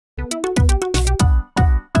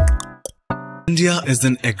India is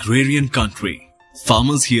an agrarian country.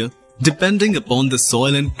 Farmers here, depending upon the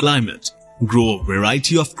soil and climate, grow a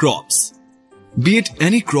variety of crops. Be it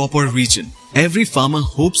any crop or region, every farmer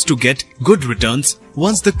hopes to get good returns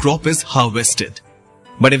once the crop is harvested.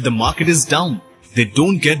 But if the market is down, they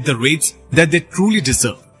don't get the rates that they truly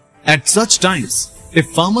deserve. At such times,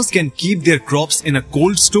 if farmers can keep their crops in a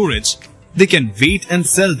cold storage, they can wait and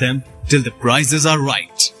sell them till the prices are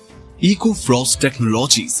right. Ecofrost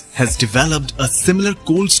Technologies has developed a similar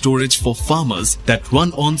cold storage for farmers that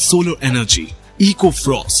run on solar energy.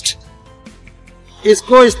 Ecofrost.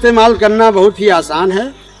 इसको इस्तेमाल करना बहुत ही आसान है।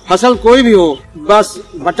 फसल कोई भी हो, बस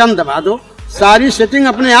बटन दबा दो, सारी सेटिंग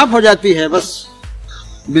अपने आप हो जाती है। बस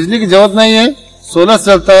बिजली की जरूरत नहीं है, सोलर से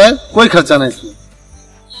चलता है, कोई खर्चा नहीं इसमें।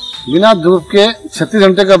 बिना धूप के 36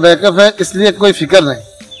 घंटे का बैकअप है, इसलिए कोई फिक्र नहीं।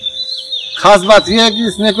 खास बात यह है कि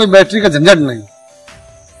इसमें कोई बैटरी का झंझट नहीं।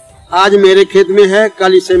 आज मेरे खेत में है,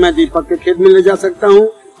 कल इसे मैं दीपक के खेत में ले जा सकता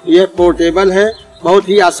हूँ। यह पोर्टेबल है, बहुत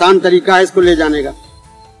ही आसान तरीका है इसको ले जाने का।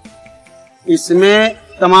 इसमें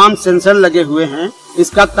तमाम सेंसर लगे हुए हैं।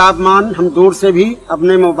 इसका तापमान हम दूर से भी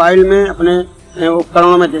अपने मोबाइल में, अपने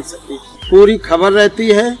उपकरणों में देख सकते हैं। पूरी खबर रहती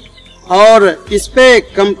है और इस पे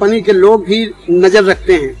कंपनी के लोग भी नजर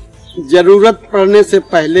रखते हैं। जरूरत पड़ने से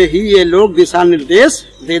पहले ही ये लोग दिशा निर्देश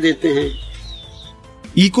दे देते हैं।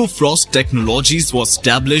 Ecofrost Technologies was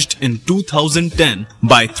established in 2010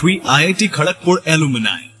 by 3 IIT Kharagpur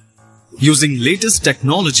alumni. Using latest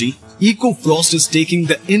technology, Ecofrost is taking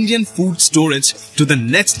the Indian food storage to the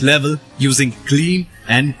next level using clean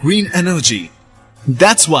and green energy.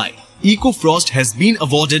 That's why Ecofrost has been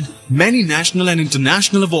awarded many national and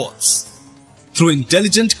international awards. Through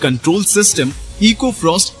intelligent control system,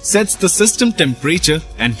 Ecofrost sets the system temperature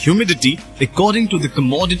and humidity according to the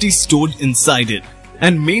commodity stored inside it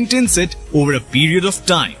and maintains it over a period of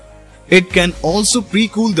time. It can also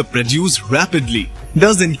pre-cool the produce rapidly,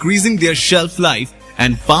 thus increasing their shelf life,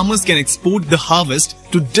 and farmers can export the harvest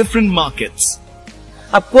to different markets.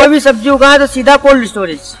 अब कोई भी सब्जी उगाए तो सीधा cold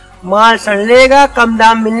storage, माल सड़ेगा, कम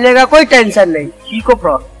दाम मिलेगा, कोई टेंशन नहीं।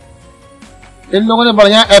 इकोफ्रॉस्ट इन लोगों ने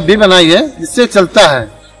बढ़िया ऐप भी बनाई है जिससे चलता है,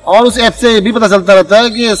 और उस ऐप से ये भी पता चलता रहता है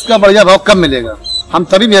कि इसका बढ़िया भाव कब मिलेगा। हम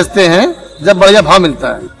तभी बेचते हैं जब बढ़िया भाव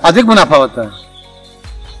मिलता है, अधिक मुनाफा होता है।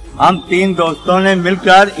 हम 3 दोस्तों ने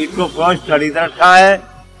मिलकर इकोफ्रॉस्ट खरीद रखा है।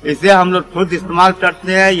 इसे हम लोग खुद इस्तेमाल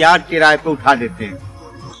करते हैं या किराए पे उठा देते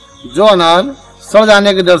हैं। जो अनाज सड़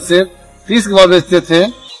जाने के डर से 30 के भाव बेचते थे,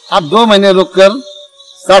 अब 2 महीने रुककर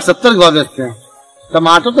 60-70 के भाव बेचते हैं।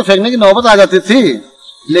 टमाटर तो फेंकने की नौबत आ जाती थी,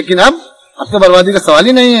 लेकिन अब तो बर्बादी का सवाल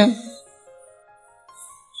ही नहीं है।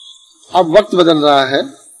 अब वक्त बदल रहा है,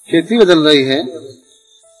 खेती बदल रही है।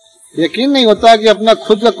 यकीन नहीं होता कि अपना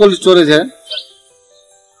खुद का कोल्ड स्टोरेज है,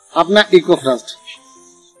 अपना इकोफ्रॉस्ट।